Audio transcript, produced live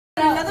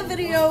Another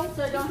video.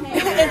 So don't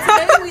hate. And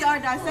today we are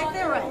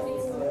dissecting rats.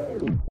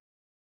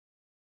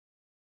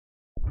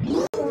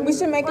 We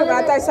should make a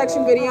rat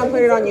dissection video and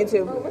put it on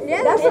YouTube.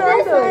 Yeah, that's what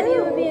I'm doing.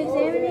 You would be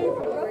examining.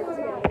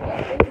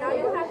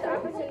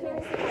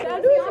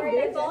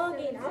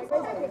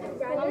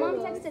 My mom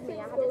texted me.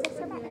 I had to text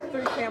her back.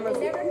 3 cameras.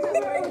 We have all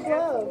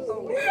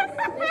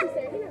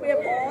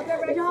the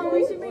rats. Y'all,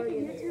 we should make a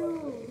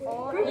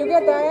YouTube. You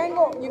get that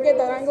angle. You get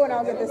that angle, and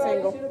I'll get this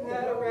angle. Should have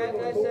had a rat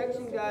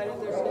dissection guide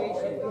at their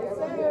station.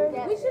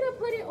 We should have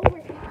put it over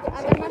here.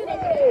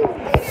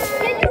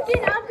 Can you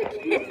get out the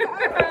camera?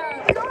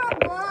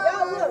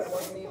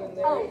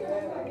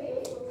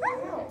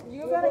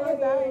 You gotta get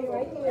that angle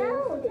right here.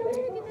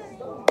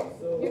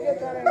 You get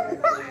that angle.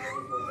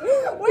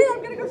 Wait, I'm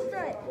gonna go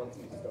straight.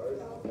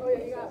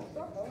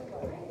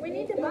 We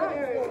need to buy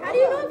her. How do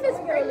you know if it's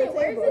pregnant?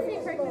 Where is this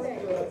thing pregnant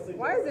at?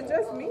 Why is it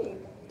just me?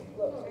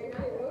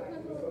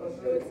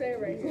 It would say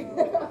right here.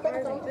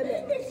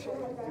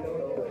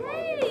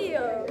 Hey!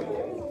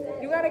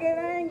 You gotta get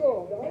an angle.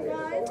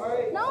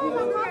 No,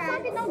 my mom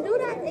fucking don't do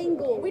that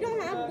angle. We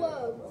don't have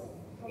gloves.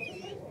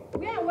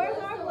 Yeah, where's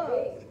our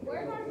gloves?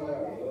 Where's our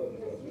gloves?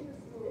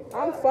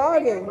 I'm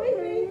fogging.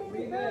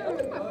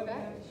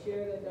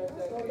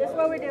 That's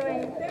what we're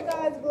doing. There,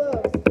 guys,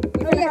 gloves.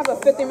 We're gonna have a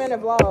 50-minute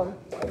vlog.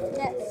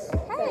 Yes.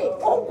 Hey!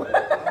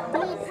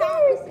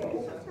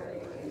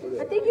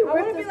 I think you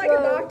want to be like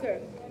a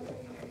doctor.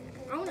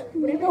 I want to.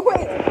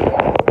 Wait.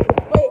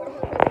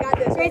 Got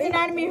this. Grey's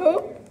Anatomy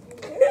who?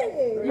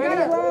 You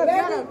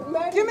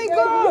gotta give me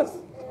gloves.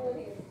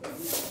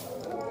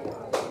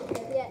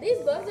 Yeah. These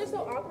gloves are so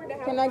awkward to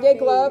have. Can I get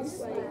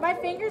gloves? My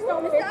fingers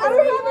don't fit. I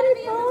don't have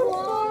any phone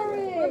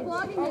We're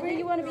vlogging. Do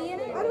you want to be in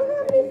it? I don't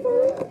have any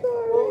phone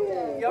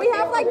storage. We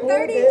have like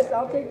 30.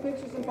 I'll take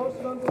pictures and post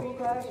it on Google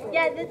Classroom.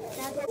 Yeah, that's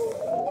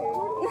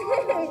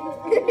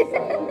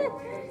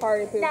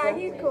Party people. Nah,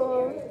 he's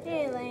cool. He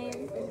ain't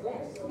lame.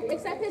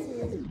 Except his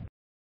music.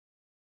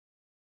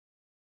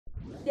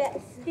 Yes,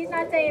 he's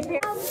not saying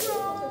period. I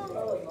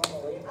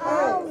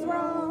was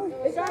wrong.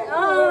 It's not.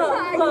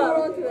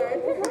 Oh,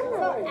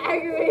 so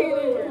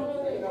aggravated.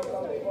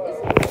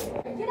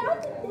 Get out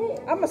the thing.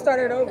 I'm gonna start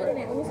it over.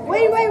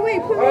 Wait.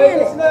 Put All me right, in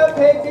it. listen up,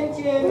 pay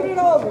attention. Put it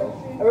over.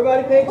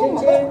 Everybody pay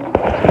attention.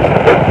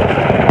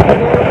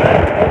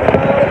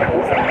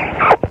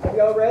 Have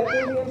y'all read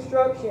through the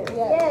instructions?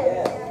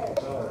 Yes.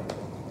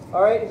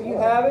 All right, if you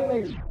haven't,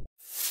 maybe.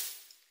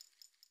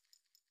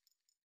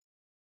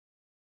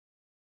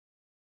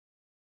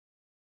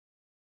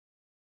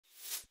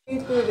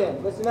 Read through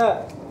them. Listen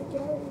up.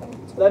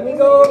 Let me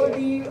go over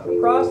the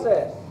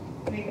process.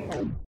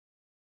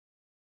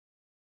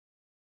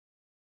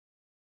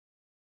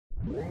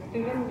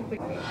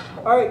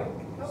 All right.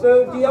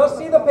 So, do y'all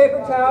see the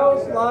paper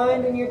towels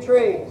lined in your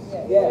trays?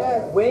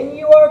 Yes. When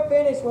you are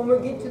finished, when we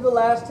get to the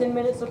last 10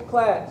 minutes of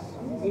class,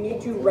 you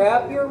need to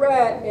wrap your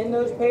rat in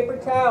those paper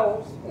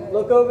towels.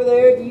 Look over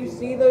there. Do you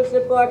see those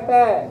Ziploc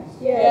bags?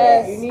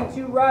 Yes. You need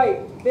to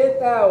write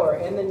 5th hour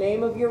and the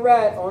name of your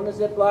rat on the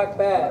Ziploc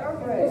bag.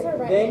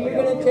 Then you're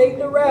going to take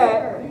the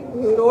rat,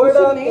 store it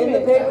up in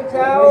the paper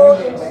towel,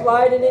 and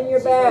slide it in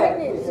your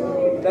bag.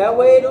 That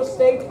way it'll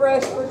stay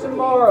fresh for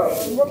tomorrow.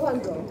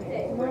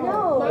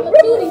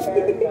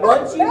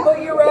 Once you put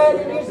your rat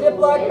in your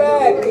Ziploc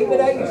bag, leave it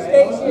at your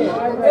station.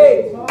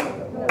 Hey.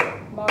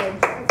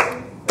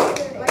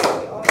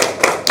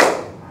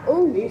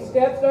 These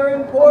steps are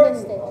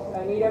important.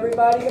 I need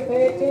everybody to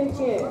pay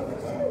attention.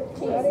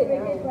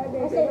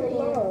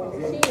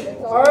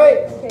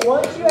 Alright,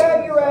 once you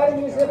have your rat in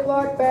your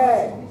Ziploc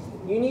bag,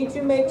 you need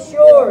to make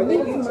sure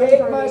that you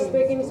take my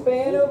spick and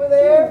span over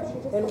there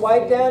and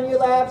wipe down your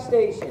lab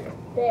station.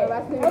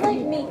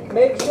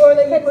 Make sure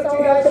that you put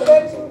your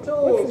dissection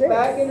tools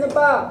back in the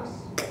box.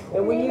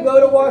 And when you go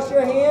to wash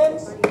your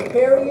hands,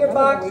 carry your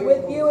box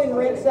with you and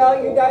rinse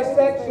out your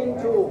dissection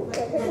tools.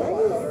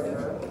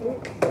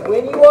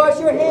 When you wash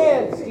your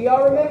hands, do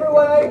y'all remember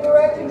what I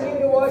directed you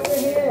to wash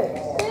your hands?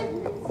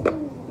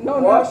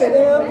 Wash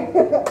them,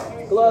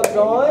 gloves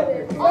on,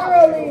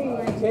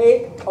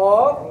 take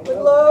off the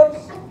gloves,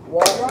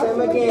 wash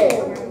them again.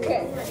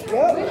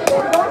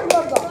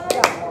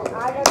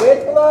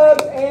 With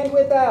gloves and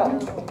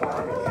without.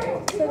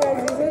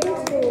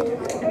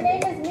 Her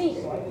name is Meek.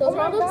 Those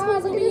are the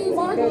tools that we use.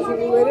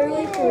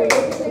 Literally true.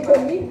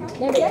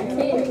 Never get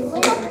kids.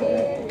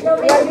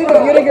 Yeah, you get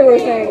what we're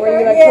saying, where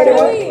you like put it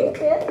up.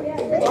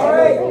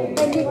 Alright,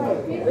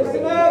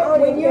 listen up.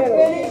 When you're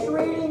finished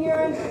reading your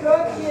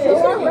instructions, you can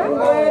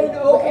go ahead and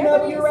open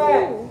up your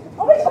rat.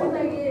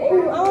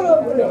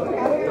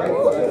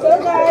 So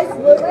guys,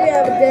 look, we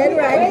have a dead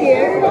rat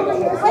here.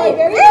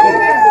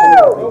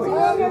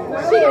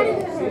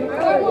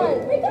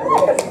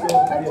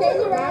 Obtain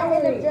your rat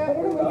and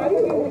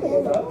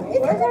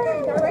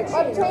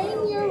obtain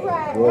your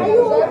rat. How you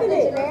open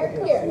it?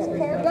 Here,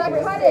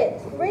 cut it.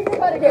 Bring the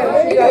cutter down.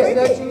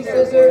 Dissection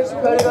scissors,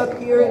 cut it up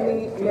here in the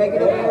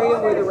negative area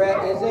where the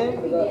rat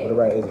isn't. Where the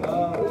rat isn't. I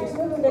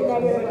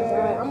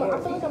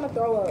feel like I'm gonna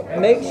throw up.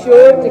 Make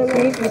sure to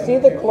keep, you see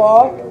the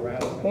cloth?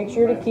 Make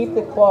sure to keep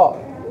the cloth.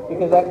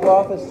 because that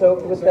cloth is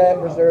soaked with that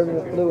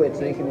preservative fluid,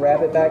 so you can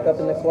wrap it back up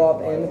in the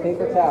cloth and the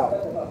paper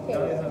towel.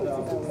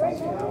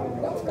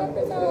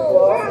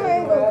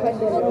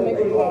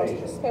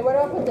 Okay, where do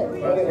I put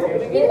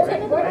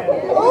this?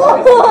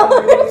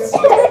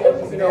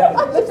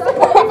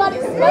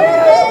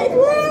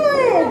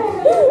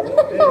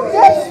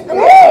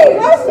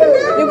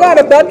 You got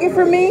a bucket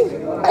for me?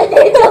 I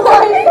need the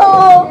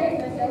Lysol.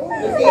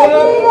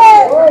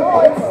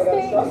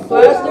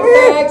 Plastic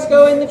bags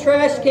go in the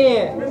trash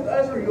can.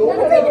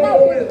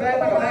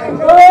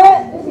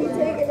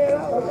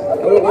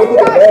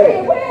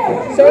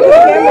 Show the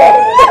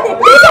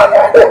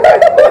camera.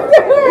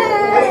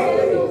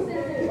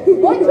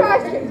 What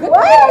trash can? Why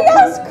are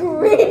y'all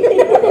screaming?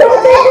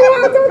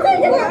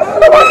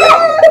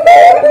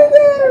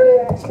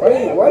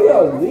 Why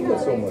y'all leaking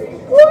so much?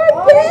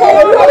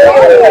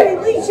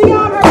 She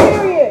on her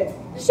period.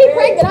 She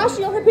pregnant. Now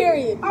she on her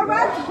period. All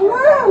right, blue.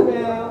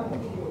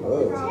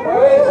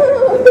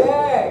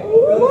 Bag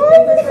goes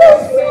in the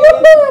trash can.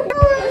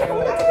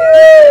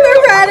 The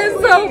rat is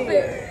so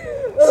big.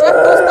 Chef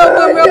Gusto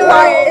being real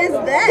quiet. Is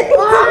that?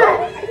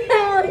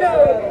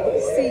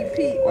 CP.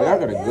 Why y'all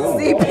gotta go?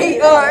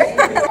 CPR.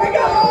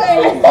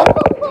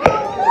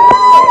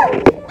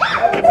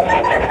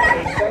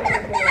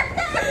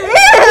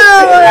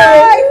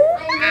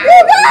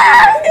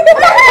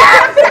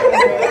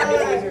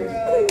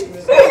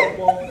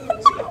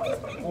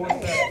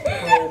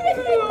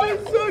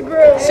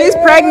 She's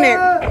pregnant.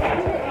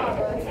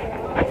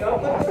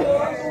 Don't put the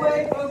doors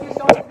away. Focus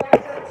on the back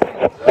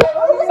section.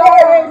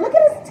 Sorry. Look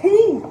at his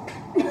teeth.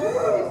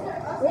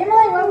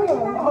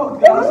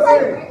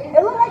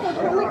 It looked like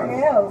acrylic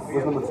nails.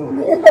 What's number 2?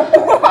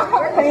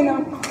 Paint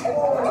them.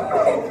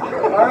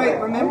 All right,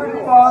 remember to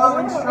follow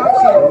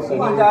instructions. You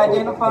need to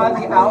identify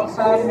the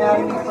outside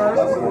anatomy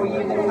first before you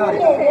even cut it.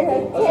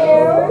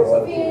 Tails,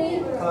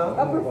 feet,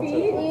 upper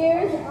feet,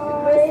 ears,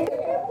 eyes.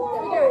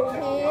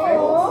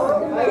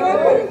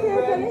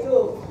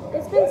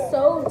 It's been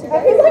sewed I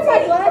today. feel like my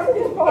glasses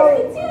are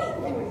falling.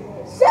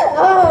 Shut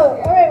up!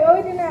 Alright, what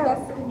we do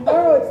now?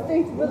 Oh, it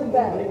stinks really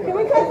bad. Can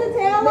we cut the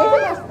tail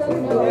off?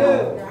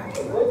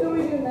 What do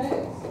we do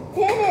next?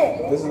 Pin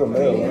it! This is a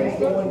male, right?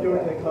 No, I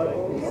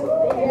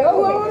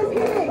want to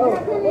pin it. Can I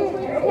pin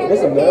it? This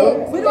is a male?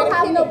 We don't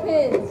have no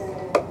pins.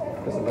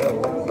 This is a male.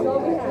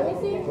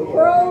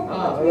 Pearl.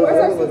 Where's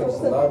our scissors?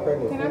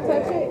 Can I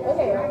touch it?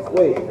 Okay.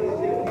 Wait,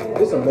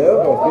 this a male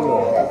or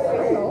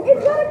female?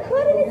 It's got a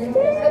cut in its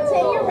tail.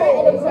 Obtain your right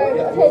and observe.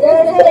 Okay,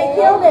 that's how they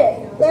killed it.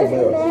 This is a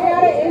male. She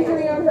had an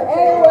injury on her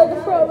area where the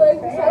front leg.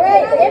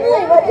 Alright,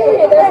 Emily, what do you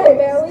hear? There's the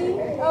belly,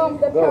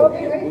 the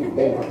pelvic.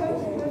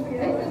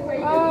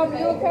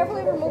 You will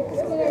carefully remove the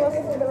skin and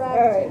muscles of the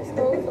rat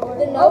exposed or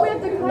The nose, we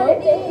have to cut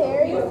it.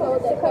 area so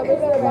that covers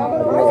the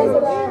abdominal muscles of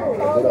the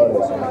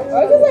rat.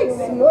 Ours is like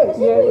smush.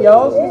 Yeah,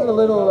 y'all's is a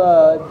little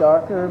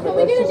darker, but Can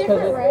we that's get a just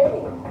because different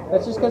it's rat?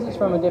 that's just because it's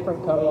from a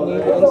different company.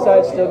 The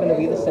inside's still going to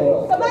be the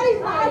same. Somebody's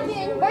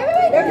knocking.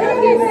 They're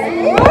gonna get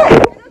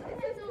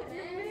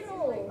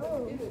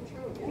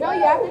No,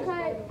 you have to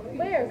cut.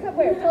 Where? Cut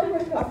where? Tell them where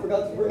to cut.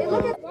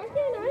 Why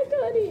can't I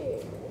cut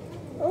it?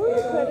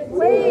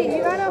 Wait,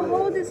 you gotta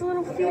hold this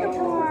little feet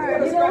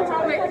apart. You gotta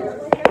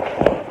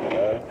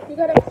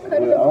cut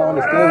it I don't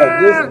understand.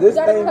 Like this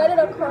thing. cut it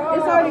across.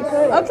 It's already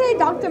cut. Okay,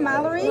 Dr.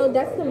 Mallory. No,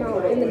 that's the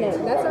mouth in the neck.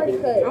 That's already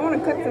cut. I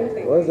want to cut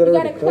something. Why is that You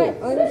already gotta cut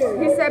cut?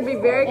 under. He said be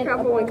very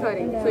careful when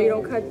cutting, so you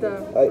don't cut the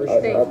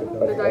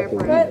diaphragm.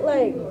 Cut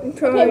like.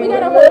 Okay, we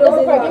gotta hold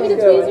this part. Give me the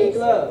tweezers.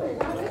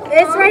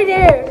 It's right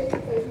there.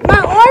 My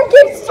arm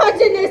keeps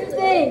touching this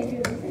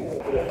thing.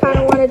 Kind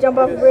of want to jump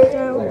off a bridge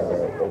now.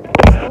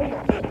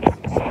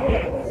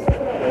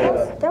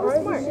 That was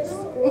smart.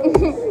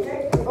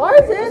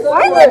 Ours is.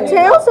 Why is the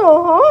tail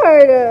so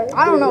hard?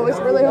 I don't know. It's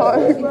really hard.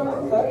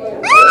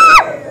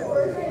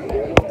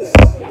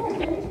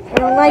 I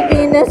don't like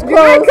being this You're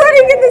not close.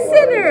 cutting in the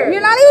center.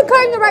 You're not even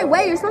cutting the right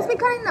way. You're supposed to be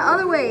cutting the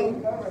other way.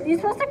 You're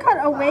supposed to cut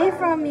away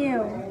from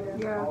you.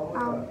 Yeah.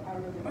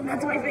 And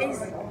that's my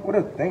face. What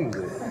a thing is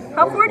it?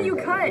 How far do you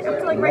cut? Up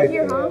to like right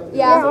here, huh?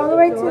 Yeah, all the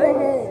way to the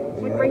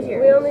head. Like right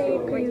here.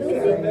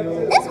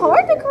 It's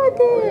hard to cut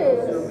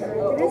this.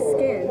 It is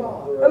skin.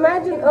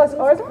 Imagine us,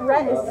 our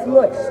rat is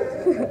smushed.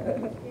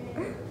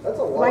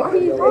 Like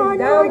he's Oh no, I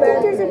down think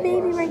bad. there's a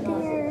baby right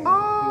there.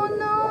 Oh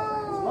no.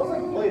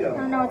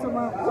 Oh no, it's a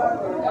lump.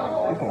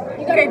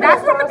 Okay,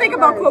 that's what I'm think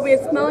about Kobe.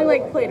 It's smelling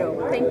like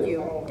Play-Doh. Thank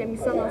you. Give me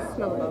something else to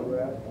smell about.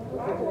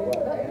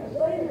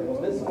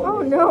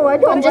 Oh no, I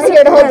don't I'm just like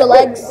here to hold that. the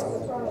legs.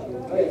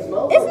 It's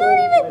not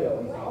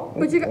even.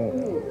 But you got.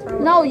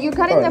 No, you're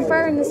cutting the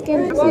fur and the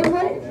skin. They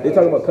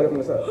talking about cut it from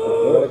the side. They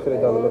gotta cut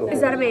it down the middle. Is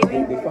that a baby?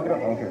 They fuck it up. I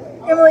don't care.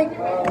 Emily,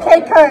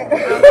 take cut. I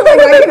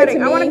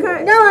want to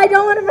cut. No, I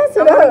don't want to mess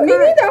it up. Me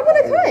neither. I want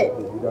to cut.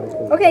 You gotta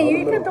cut it. Okay,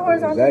 you cut the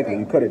horizontal Exactly. thing.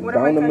 You cut it What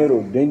am I down the cutting?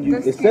 middle. Then you.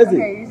 The It skin, says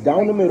okay, it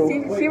down the middle. She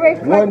already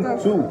cut 1, the-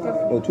 2,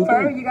 no 2,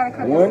 fur, 3. you gotta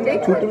cut 1, the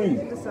 2, 3.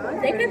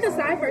 They cut the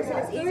side first, and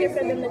it's easier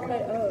for them to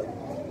cut up.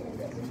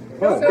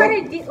 Fun. Cut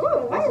it deep.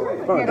 Ooh,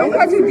 Fun. Don't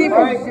cut too deep.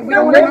 Alright, We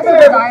don't want to mess remember,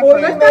 with the before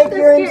you diaphragm. make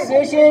your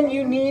incision,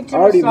 you need to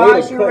already made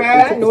massage a your cut.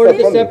 rat in order to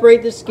It's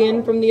separate the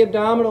skin from the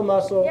abdominal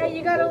muscle. Yeah,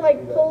 you gotta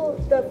like pull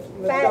the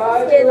fat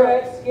Massage skin the up.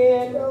 rat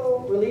skin,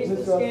 release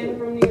the skin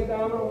from the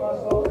abdominal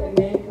muscle, and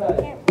then cut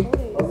it.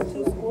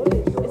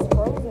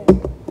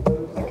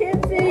 I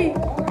can't see.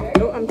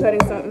 Oh, I'm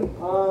cutting something.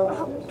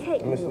 Okay.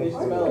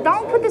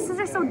 Don't put the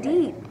scissors so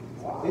deep.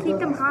 Keep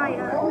them high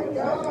up.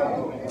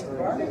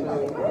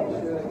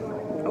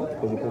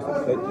 Because you're supposed to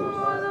cut this.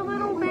 Oh, the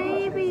little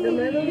baby.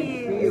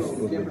 It's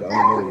supposed to be down the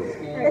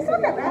middle. It's not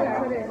that bad.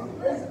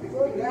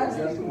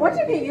 Once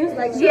you get used,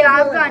 like Yeah,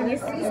 I've gotten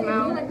used to the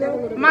smell.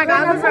 My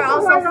goggles are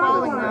also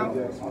falling now.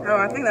 Oh,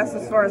 I think that's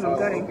as far as I'm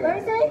cutting. Let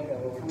me see.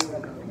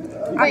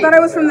 I thought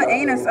it was from the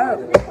anus up.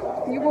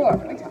 You go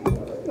up. It is.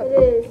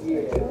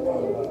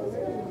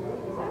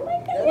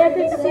 Yeah, I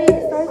can see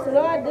it starts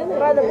No, I didn't.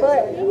 by the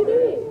butt. Yeah, you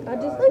did. I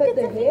just cut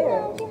the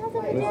hair.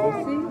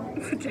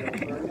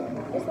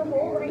 It's a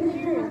hole right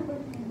here.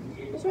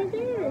 It's right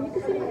there. You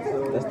can see it.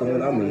 That's the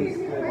one I made.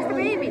 Where's the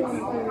baby? I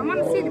want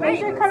to see the Make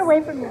sure baby. to cut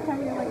away from me.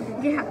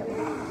 Yeah.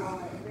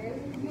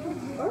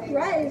 Our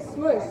rat is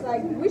smushed.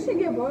 Like, we should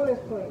get bonus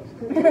points.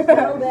 Because it's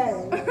so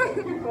bad.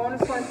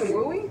 Bonus points to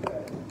Wooey?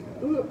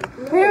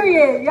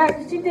 Period. Yeah,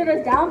 'cause she did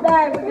us down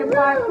bad with the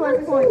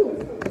 5+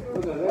 points.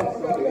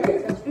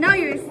 No,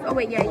 you're. Oh,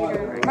 wait, yeah,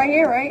 you're right. Right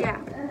here, right? Yeah.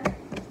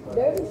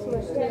 They're just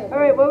smushed too. All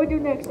right, what we do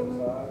next?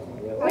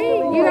 Wait,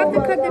 you have to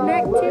cut the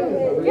neck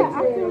too. Yeah,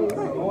 after we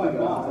cut.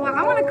 Well,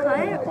 I want to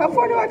cut. How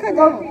far do I cut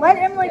down? Let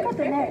Emily cut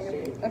the neck.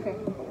 Okay.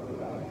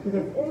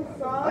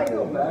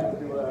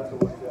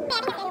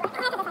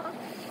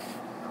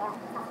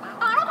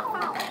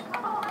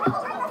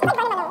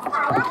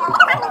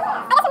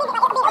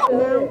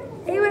 Ew,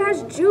 it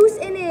has juice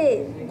in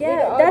it.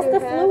 Yeah, that's the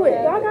fluid.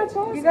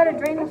 You gotta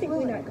drain the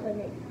fluid.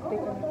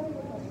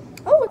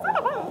 Oh, it's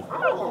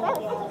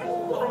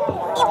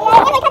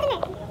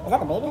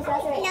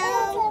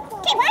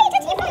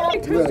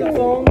Put the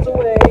phones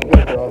away.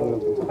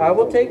 I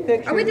will take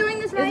pictures. Are we doing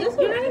this right?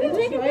 You're not even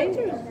taking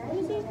pictures.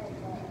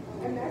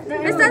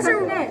 Miss Sasser,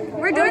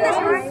 we're doing this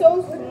right.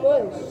 So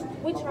smushed.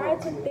 We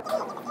tried to fix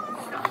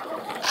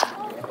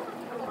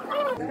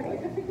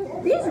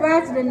These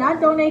rats did not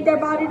donate their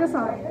body to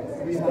science.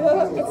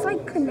 It's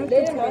like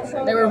connected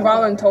to it. They were Why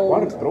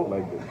voluntold. does throat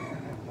like this?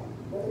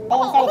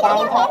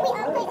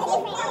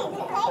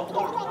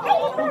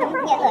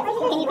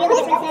 Can you feel the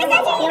difference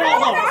now? Feel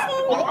right here.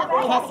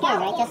 It has skin,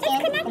 right? Just skin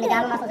and the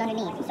abdominal muscles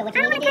underneath. So what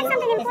you need to do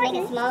is make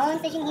a small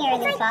incision here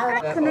and then follow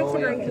it.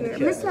 Connected right here.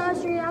 Miss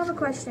Sasser, I have a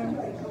question.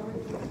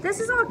 This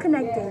is all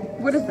connected.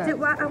 What is that?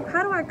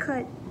 How do I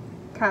cut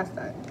Cast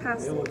that.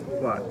 past it?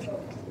 Watch.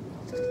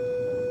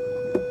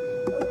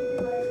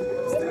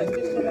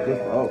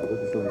 Just off. This is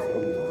so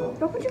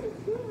Don't put your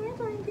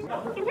hands on anything. I'm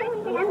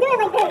doing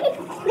like this.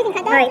 We can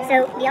cut that. Alright, so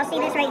do y'all see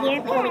this right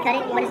here before we cut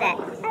it? What is that?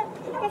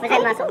 What is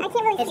that muscle? I can't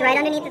really see. It's right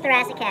underneath the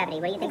thoracic cavity.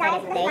 Where do you think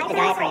that is? The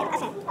diaphragm.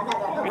 Okay.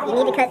 You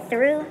need to cut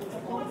through.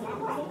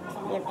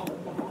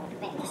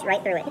 Just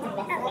right through it.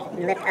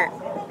 And lift up.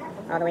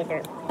 All the way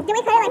through. Do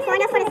we cut it like far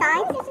enough for the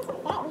sides?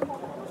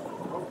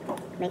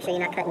 Make sure you're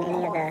not cutting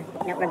any of the...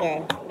 Nope, we're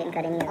good. Didn't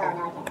cut any of that.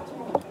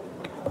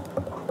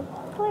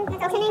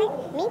 That's opening?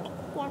 Mink?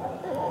 Yeah.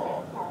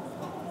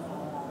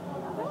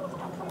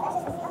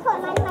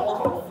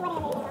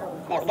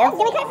 There we go.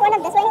 Did we cut it far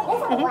enough this way?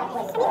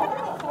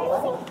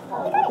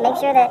 Make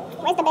sure that...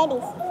 Where's the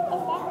babies?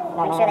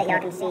 Make sure that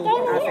y'all can see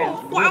also.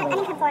 Yeah, I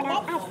didn't cut far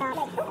enough. I stopped.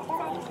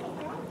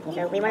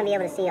 So we want to be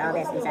able to see all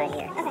this inside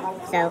here.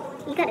 Okay. So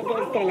you cut it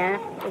good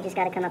enough. We just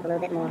got to come up a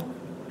little bit more.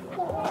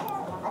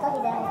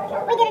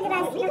 We did it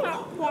today. Yeah.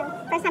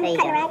 First time we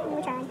cut a rat,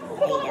 we tried.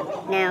 There you go.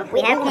 Now,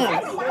 we have pins.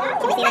 Can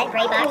you see that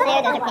gray box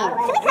there? Those are pins.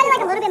 Can we cut it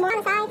like a little bit more on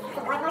the side?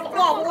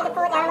 Yeah, you need to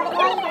pull it down a little bit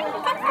more.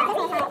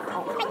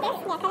 Like this?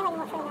 Yeah, cut it like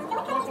more further down.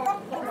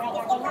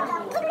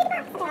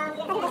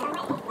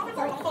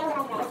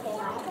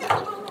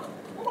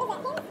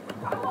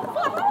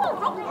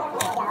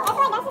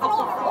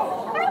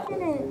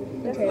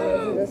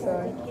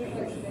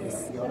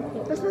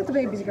 That's not the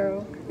babies,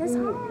 girl. That's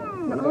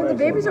home. Oh, the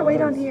babies are way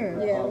down here.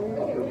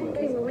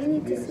 Okay, well, we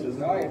need to see. Is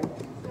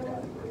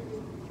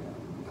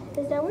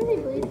that where they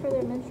bleed for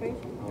their menstruation?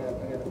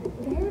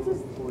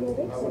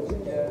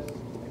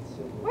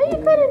 Why are you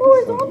cutting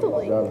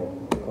horizontally?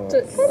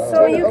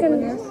 So you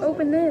can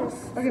open this.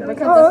 Okay, but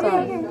cut Oh, this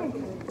okay, off. okay.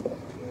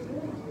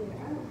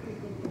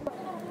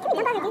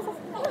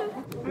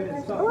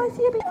 Oh, I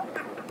see a baby.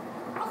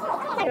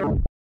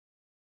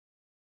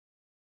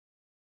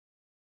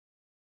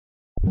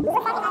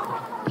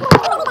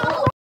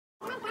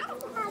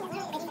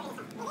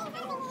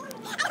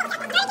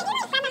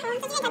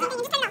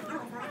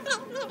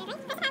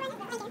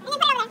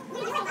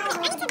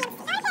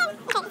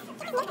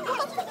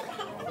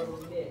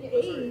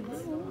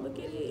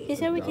 He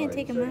said we can't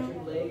take him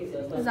out.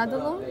 Is that the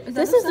lung?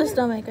 This is the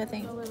stomach, I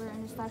think.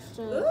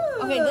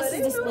 Okay, this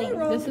is the spleen.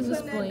 This is a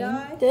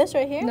spleen. This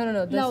right here?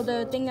 No. This. No,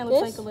 the thing that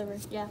looks like a liver.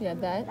 Yeah. Yeah,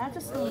 that. That's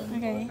a spleen.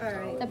 Okay.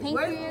 The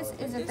pancreas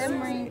is a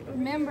thin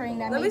membrane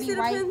that may be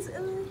white.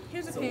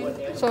 Here's a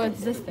pin. So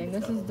it's this thing.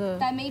 This is the.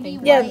 That may be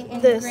Yeah, white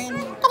and this. granular.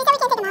 Where's the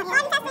colon?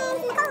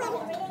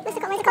 Where's the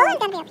colon? The colon's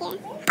gotta be up here.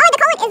 Oh, the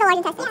colon is the large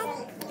intestine.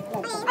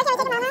 Okay, can we take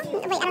them all out?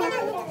 Wait, I don't know.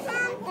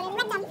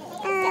 Rectum.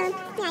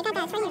 Yeah, I got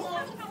that. It's right here.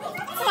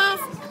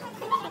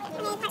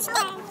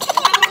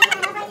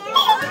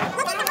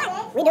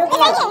 We do. It's right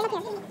here. It's up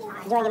here.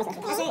 Do I give us a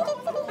second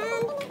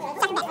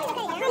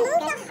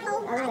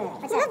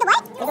back. Remove the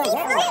what? With this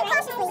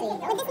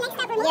next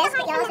step, remove the heart. Yes,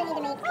 but you also need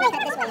to make cut this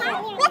way. We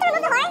have to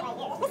remove the heart?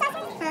 This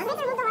also? Huh? We have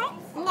to remove the heart?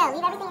 No,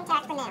 leave everything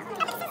intact for now.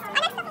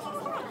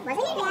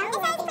 Wasn't it? Yeah. It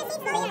says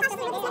proceed slowly and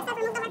cautiously with this next step,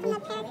 remove the heart from the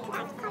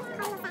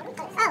pericardial sac.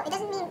 Oh, it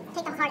doesn't mean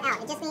take the heart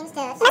out. It just means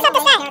to make the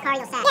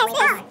pericardial sac. Yes,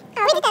 yes.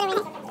 Oh, we did that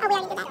already. Oh, we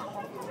already did that.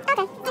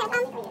 Okay.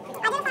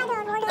 Identify the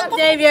organ. What's up,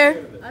 Xavier?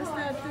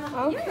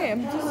 Okay,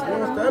 I'm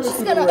just.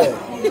 Just gonna. No.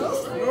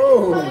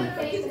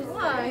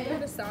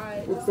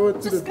 Throw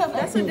it to the.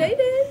 That's what they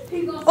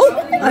did.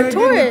 Oh, I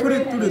tore it. Put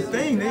it through the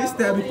thing. They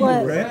stab it through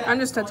the rat. I'm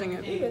just touching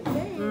it.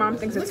 Mom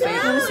thinks it's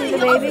fake. Want to see the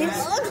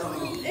babies?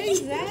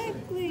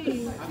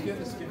 Exactly.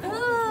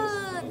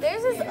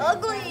 Theirs is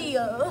ugly.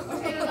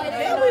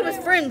 We was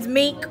friends,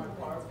 Meek.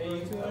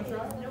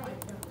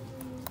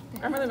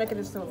 I'm really making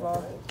this to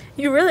evolve.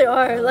 You really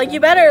are. Like, you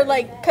better,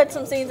 like, cut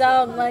some scenes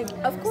out and, like,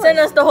 send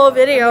us the whole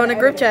video in a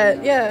group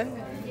chat. Yeah.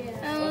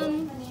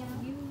 I'm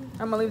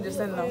gonna leave this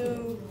in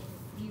though.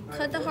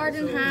 Cut the heart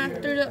in half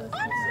through the.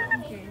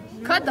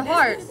 Cut the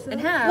heart in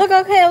half. Look,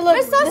 okay, look.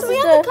 Miss Sus, we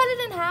have to cut it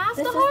in half.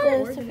 This The is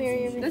heart. the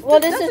superior. This- Well,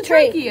 this that's is a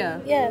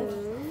trachea. trachea. Yeah.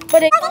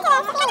 But it.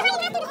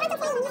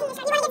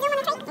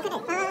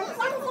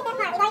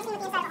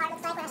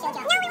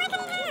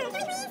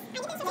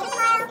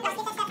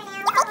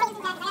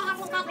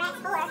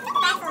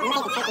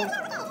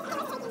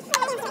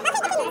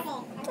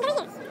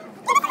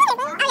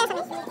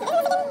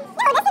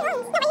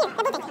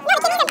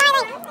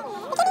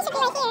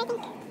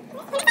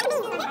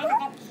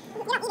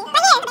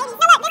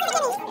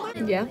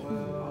 Yeah.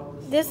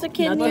 This is the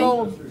kidney.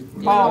 Ball.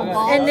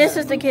 And this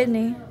is the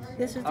kidney.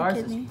 This is the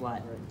kidney.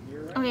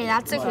 Okay,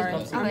 that's a good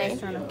one.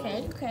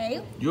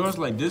 Okay. Yours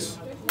like this?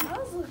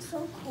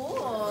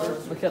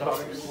 Look at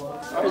ours.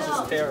 Ours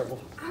is terrible.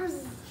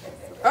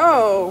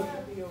 Oh,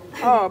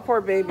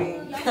 poor baby.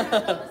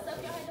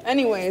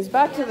 Anyways,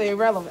 back to the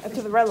irrelevant. Now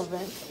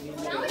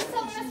it's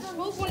telling us to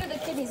remove one of the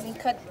kidneys and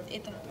cut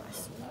it the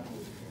rest.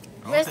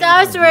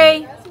 Mr.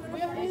 Osprey.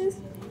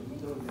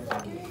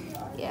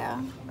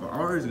 Yeah.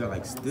 Ours got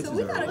like stitches.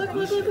 Look.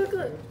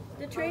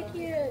 The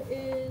trachea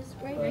is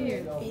right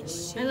here.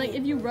 And like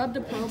if you rub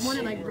the probe on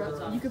it, like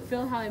you can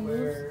feel how it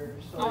moves.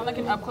 I'm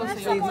looking up close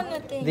to you.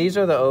 These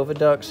are the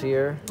oviducts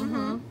here.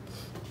 And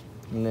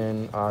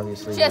then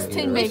obviously. She has your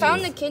 10 uterus. We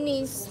found the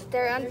kidneys.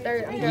 They're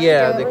under.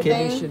 Yeah, the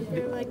kidney should.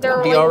 Do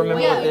y'all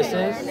remember what this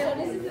is?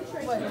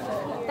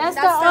 That's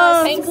the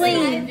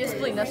spleen. Just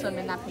spleen. That's what I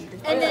meant, not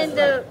pancreas. And then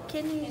the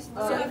kidneys.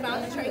 Do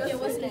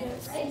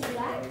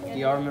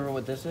y'all remember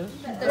what this is?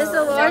 This is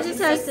the large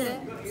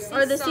intestine.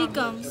 Or the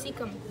cecum. The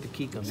cecum.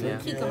 Yeah.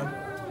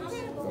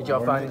 Did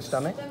y'all find the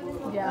stomach?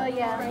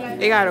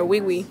 They got a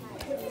wee wee.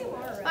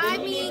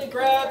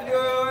 Grab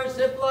your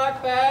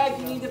Ziploc bag.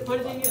 You need to put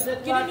it in your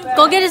Ziploc bag.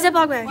 Go get a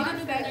Ziploc bag.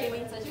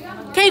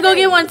 Okay, go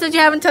get one since you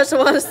haven't touched a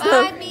lot of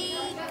stuff.